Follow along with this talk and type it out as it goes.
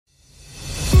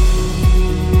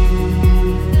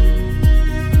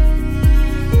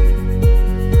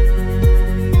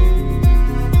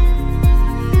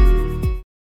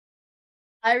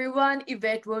Hi everyone,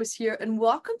 Yvette Rose here, and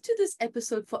welcome to this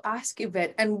episode for Ask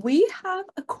Yvette. And we have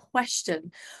a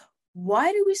question.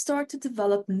 Why do we start to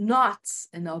develop knots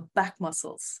in our back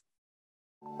muscles?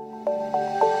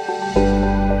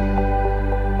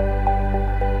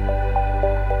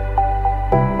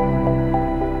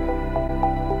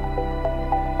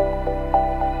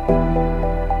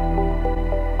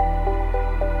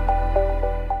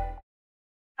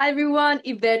 Hi everyone,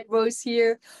 Yvette Rose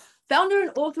here, founder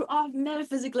and author of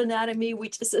Metaphysical Anatomy,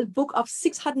 which is a book of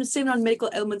 679 medical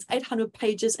ailments, 800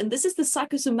 pages. And this is the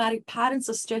psychosomatic patterns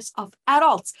of stress of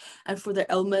adults and for their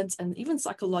ailments and even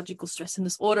psychological stress and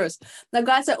disorders. Now,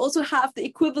 guys, I also have the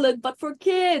equivalent, but for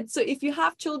kids. So if you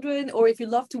have children or if you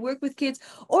love to work with kids,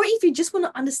 or if you just want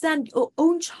to understand your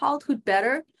own childhood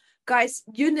better, guys,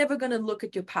 you're never going to look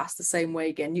at your past the same way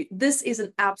again. This is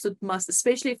an absolute must,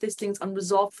 especially if there's things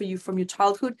unresolved for you from your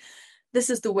childhood. This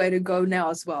is the way to go now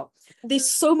as well. There's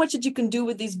so much that you can do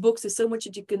with these books. There's so much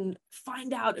that you can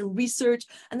find out and research.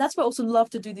 And that's why I also love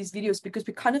to do these videos, because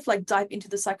we kind of like dive into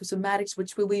the psychosomatics,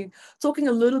 which we'll be talking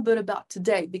a little bit about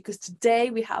today, because today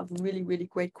we have a really, really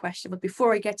great question. But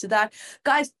before I get to that,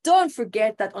 guys, don't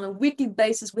forget that on a weekly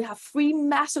basis, we have free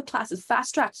master classes,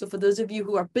 fast track. So for those of you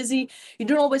who are busy, you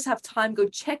don't always have time, go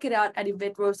check it out at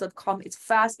YvetteRose.com. It's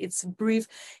fast, it's brief,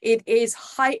 it is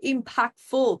high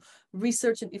impactful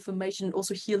research and information, and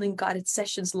also healing guided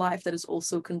sessions live that is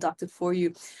also conducted for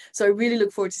you. So I really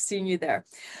look forward to seeing you there.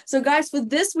 So guys, for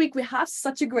this week, we have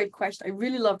such a great question. I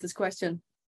really love this question.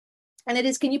 And it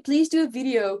is, can you please do a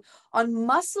video on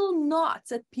muscle knots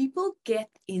that people get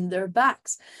in their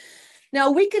backs? Now,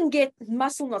 we can get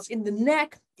muscle knots in the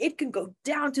neck. It can go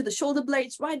down to the shoulder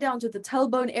blades, right down to the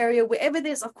tailbone area. Wherever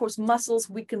there's, of course, muscles,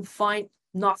 we can find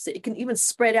knots. It can even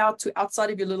spread out to outside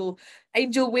of your little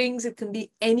angel wings. It can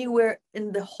be anywhere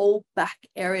in the whole back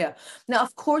area. Now,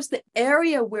 of course, the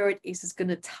area where it is going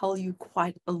to tell you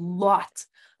quite a lot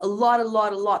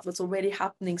what's already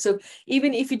happening. So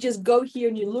even if you just go here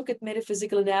and you look at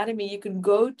Metaphysical Anatomy, you can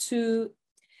go to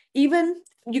you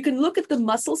can look at the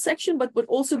muscle section, but would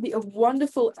also be a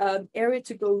wonderful area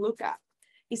to go look at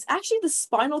is actually the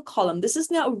spinal column. This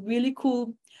is now a really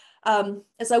cool,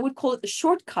 as I would call it, a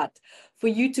shortcut for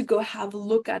you to go have a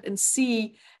look at and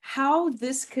see how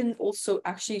this can also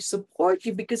actually support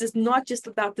you, because it's not just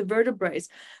about the vertebrae.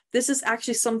 This is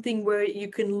actually something where you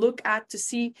can look at to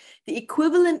see the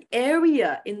equivalent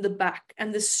area in the back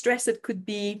and the stress that could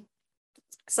be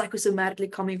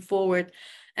psychosomatically coming forward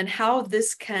and how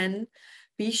this can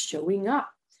be showing up.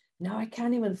 Now I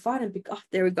can't even find it because,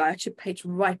 there we go, I actually paged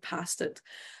right past it.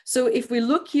 So if we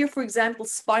look here, for example,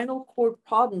 spinal cord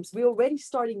problems, we're already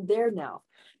starting there now.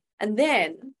 And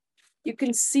then you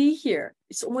can see here,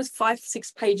 it's almost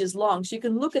 5-6 pages long. So you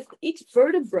can look at each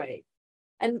vertebrae.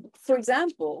 And for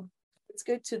example, let's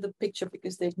go to the picture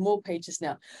because there's more pages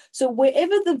now. So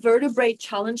wherever the vertebrae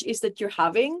challenge is that you're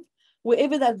having,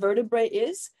 wherever that vertebrae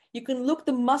is, you can look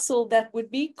the muscle that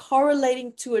would be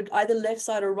correlating to it, either left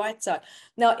side or right side.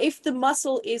 Now, if the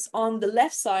muscle is on the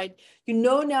left side, you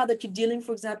know now that you're dealing,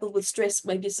 for example, with stress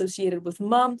maybe associated with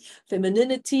mom,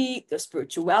 femininity, the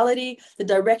spirituality, the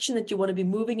direction that you want to be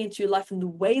moving into your life and the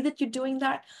way that you're doing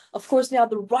that. Of course, now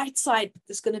the right side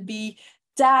is going to be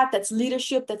dad, that's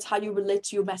leadership, that's how you relate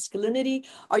to your masculinity.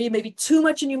 Are you maybe too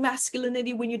much in your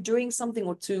masculinity when you're doing something,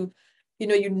 or too,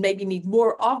 you maybe need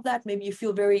more of that. Maybe you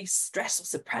feel very stressed or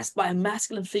suppressed by a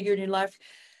masculine figure in your life.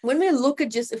 When we look at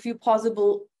just a few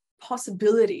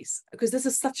possibilities, because this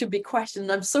is such a big question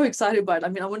and I'm so excited about it. I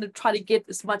mean, I want to try to get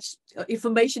as much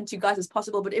information to you guys as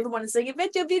possible, but everyone is saying,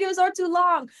 Yvette, your videos are too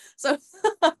long. So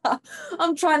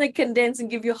I'm trying to condense and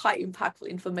give you high impactful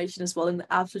information as well in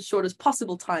the absolute shortest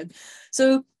possible time.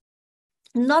 So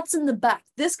knots in the back.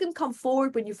 This can come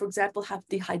forward when you, for example, have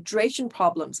dehydration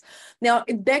problems. Now,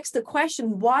 it begs the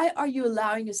question, why are you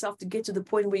allowing yourself to get to the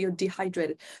point where you're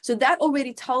dehydrated? So that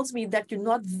already tells me that you're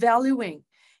not valuing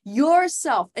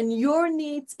yourself and your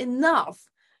needs enough.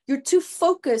 You're too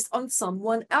focused on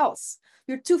someone else.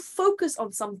 You're too focused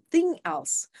on something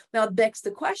else. Now, it begs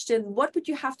the question, what would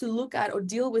you have to look at or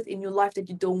deal with in your life that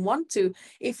you don't want to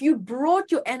if you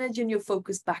brought your energy and your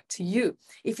focus back to you?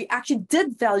 If you actually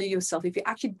did value yourself, if you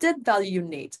actually did value your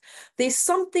needs, there's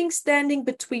something standing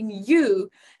between you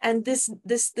and this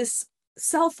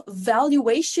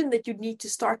self-valuation that you need to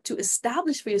start to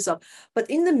establish for yourself. But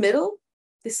in the middle,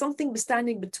 there's something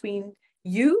standing between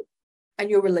you and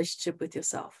your relationship with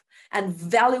yourself, and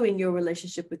valuing your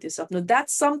relationship with yourself. Now,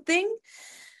 that's something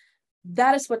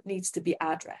that is what needs to be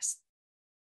addressed.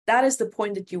 That is the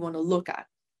point that you want to look at.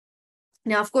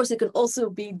 Now, of course, it can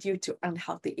also be due to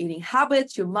unhealthy eating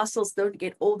habits. Your muscles don't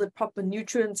get all the proper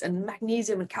nutrients and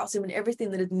magnesium and calcium and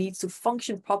everything that it needs to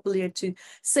function properly and to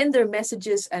send their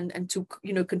messages and to,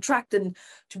 contract and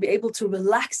to be able to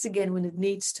relax again when it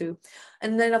needs to.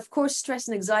 And then, of course, stress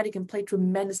and anxiety can play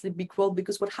tremendously big role,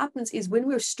 because what happens is when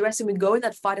we're stressing, we go in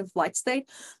that fight and flight state.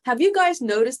 Have you guys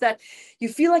noticed that you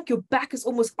feel like your back is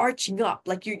almost arching up?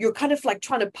 Like you're kind of like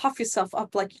trying to puff yourself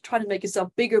up, like you're trying to make yourself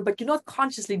bigger, but you're not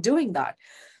consciously doing that.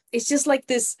 It's just like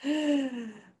this,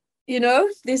 there's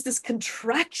this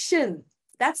contraction.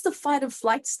 That's the fight or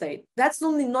flight state. That's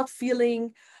normally not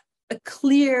feeling a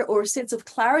clear or a sense of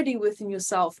clarity within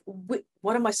yourself.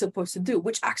 What am I supposed to do?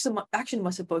 Which action am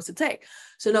I supposed to take?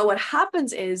 So now what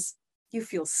happens is you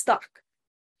feel stuck.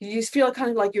 You just feel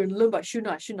kind of like you're in limbo.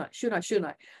 Shouldn't I?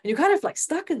 And you're kind of like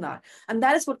stuck in that. And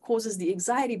that is what causes the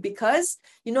anxiety, because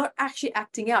you're not actually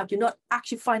acting out. You're not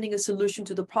actually finding a solution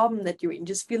to the problem that you're in,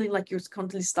 just feeling like you're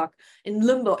constantly stuck in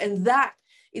limbo. And that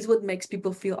is what makes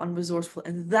people feel unresourceful.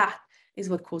 And that is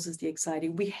what causes the anxiety.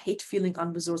 We hate feeling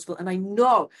unresourceful. And I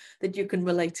know that you can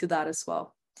relate to that as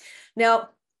well. Now,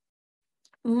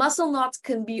 muscle knots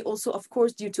can be also, of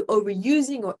course, due to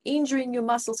overusing or injuring your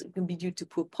muscles. It can be due to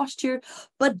poor posture.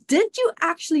 But did you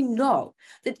actually know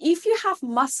that if you have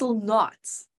muscle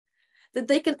knots, that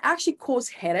they can actually cause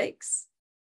headaches,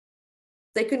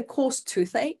 they can cause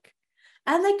toothache,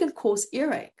 and they can cause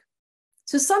earache?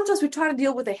 So sometimes we try to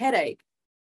deal with a headache,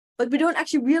 but we don't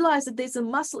actually realize that there's a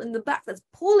muscle in the back that's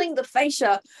pulling the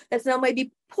fascia, that's now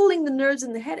maybe pulling the nerves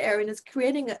in the head area, and it's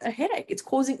creating a headache. It's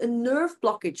causing a nerve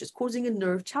blockage. It's causing a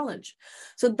nerve challenge.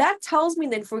 So that tells me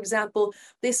then, for example,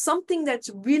 there's something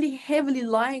that's really heavily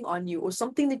lying on you, or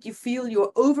something that you feel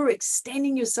you're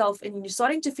overextending yourself and you're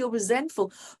starting to feel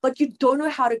resentful, but you don't know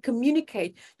how to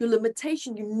communicate your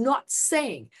limitation. You're not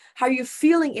saying how you're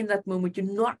feeling in that moment. You're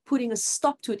not putting a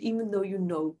stop to it, even though you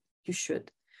know you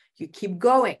should. You keep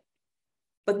going.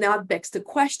 But now it begs the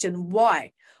question,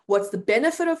 why? What's the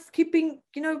benefit of keeping,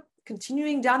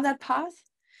 continuing down that path?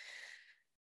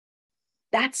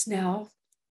 That's now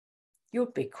your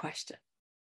big question.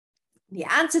 The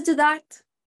answer to that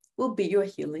will be your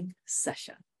healing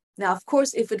session. Now, of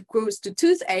course, if it grows to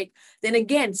toothache, then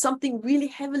again, something really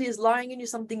heavily is lying in you,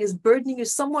 something is burdening you,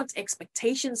 someone's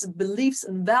expectations and beliefs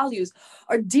and values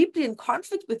are deeply in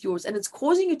conflict with yours, and it's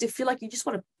causing you to feel like you just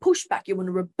want to push back, you want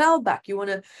to rebel back, you want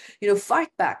to, fight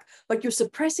back, but you're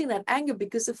suppressing that anger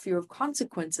because of fear of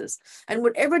consequences. And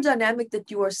whatever dynamic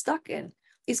that you are stuck in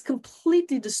is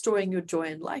completely destroying your joy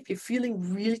in life. You're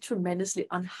feeling really tremendously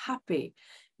unhappy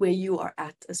where you are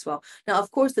at as well. Now, of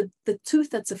course, the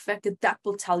tooth that's affected, that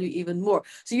will tell you even more.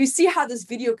 So you see how this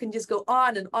video can just go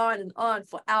on and on and on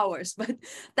for hours, but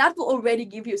that will already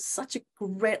give you such a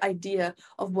great idea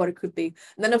of what it could be.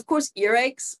 And then, of course,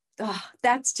 earaches,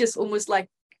 that's just almost like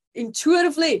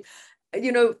intuitively,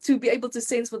 to be able to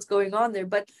sense what's going on there.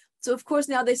 But so, of course,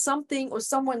 now there's something or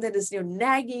someone that is,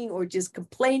 nagging or just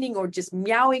complaining or just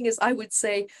meowing, as I would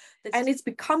say, and it's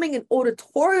becoming an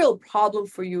auditorial problem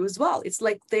for you as well. It's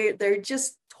like they're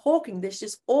just talking. There's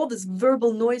just all this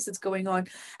verbal noise that's going on.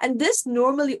 And this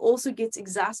normally also gets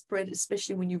exasperated,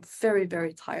 especially when you're very,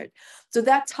 very tired. So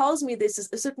that tells me there's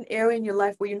a certain area in your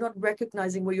life where you're not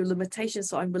recognizing where your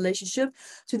limitations are in relationship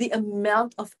to the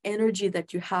amount of energy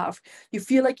that you have. You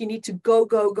feel like you need to go,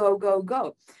 go, go, go,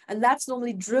 go. And that's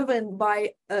normally driven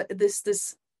by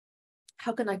this,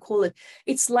 how can I call it?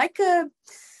 It's like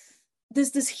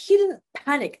this hidden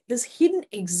panic, this hidden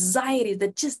anxiety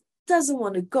that just doesn't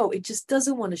want to go. It just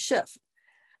doesn't want to shift.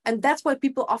 And that's why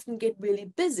people often get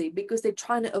really busy, because they're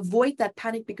trying to avoid that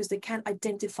panic because they can't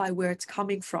identify where it's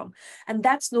coming from. And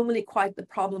that's normally quite the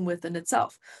problem within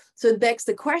itself. So it begs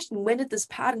the question, when did this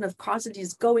pattern of constantly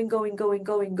just going,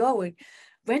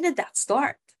 when did that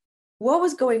start? What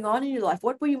was going on in your life?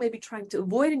 What were you maybe trying to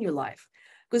avoid in your life?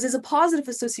 Because there's a positive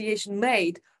association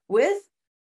made with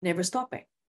never stopping.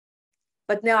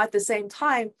 But now at the same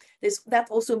time, that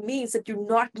also means that you're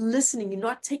not listening, you're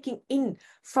not taking in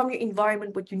from your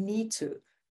environment what you need to.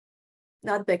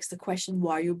 Now it begs the question,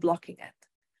 why are you blocking it?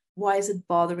 Why is it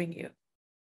bothering you?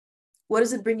 What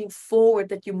is it bringing forward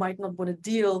that you might not want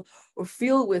to deal or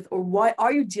feel with? Or why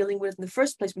are you dealing with it in the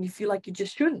first place when you feel like you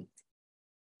just shouldn't?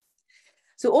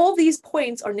 So all these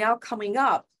points are now coming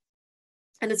up,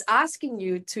 and it's asking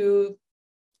you to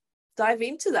dive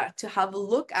into that, to have a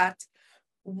look at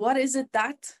what is it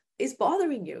that is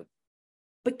bothering you?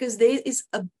 Because there is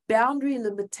a boundary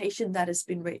limitation that has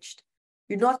been reached.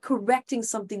 You're not correcting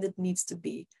something that needs to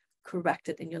be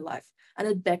corrected in your life. And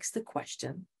it begs the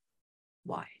question,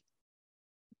 why?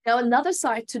 Now, another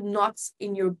side to knots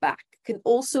in your back can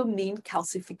also mean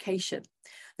calcification.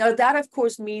 Now, that of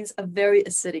course means a very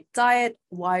acidic diet.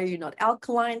 Why are you not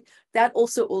alkaline? That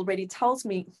also already tells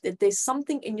me that there's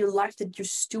something in your life that you're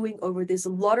stewing over. There's a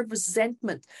lot of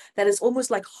resentment that is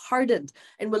almost like hardened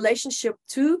in relationship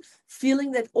to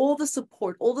feeling that all the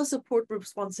support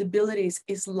responsibilities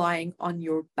is lying on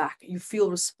your back. You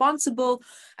feel responsible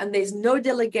and there's no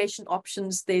delegation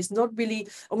options. There's not really,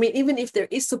 I mean, even if there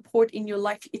is support in your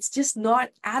life, it's just not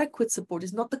adequate support.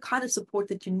 It's not the kind of support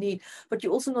that you need, but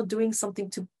you're also not doing something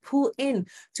to pull in,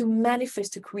 to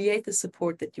manifest, to create the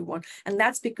support that you want. And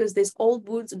that's because there's old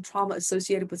wounds and trauma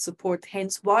associated with support,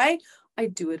 hence why I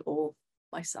do it all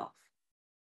myself.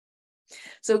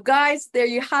 So guys, there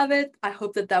you have it. I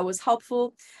hope that that was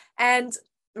helpful. And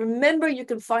remember, you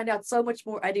can find out so much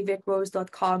more at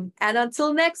YvetteRose.com. And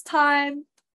until next time,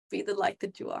 be the light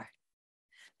that you are.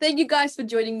 Thank you guys for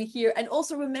joining me here. And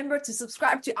also remember to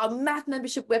subscribe to our math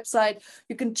membership website.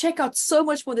 You can check out so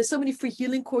much more. There's so many free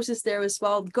healing courses there as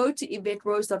well. Go to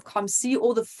YvetteRose.com, see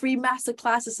all the free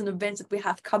masterclasses and events that we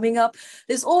have coming up.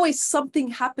 There's always something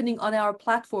happening on our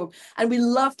platform. And we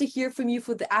love to hear from you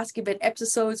for the Ask Yvette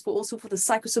episodes, but also for the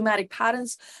psychosomatic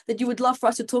patterns that you would love for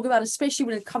us to talk about, especially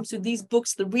when it comes to these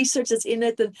books, the research that's in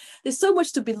it. And there's so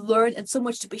much to be learned and so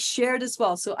much to be shared as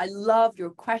well. So I love your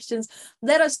questions.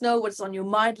 Let us know what's on your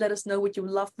mind. Let us know what you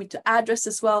would love me to address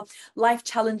as well. Life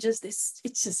challenges,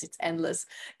 it's endless.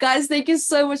 Guys, thank you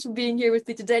so much for being here with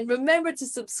me today. And remember to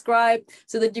subscribe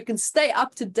so that you can stay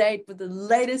up to date with the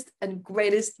latest and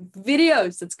greatest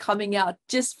videos that's coming out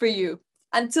just for you.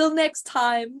 Until next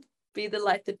time, be the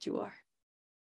light that you are.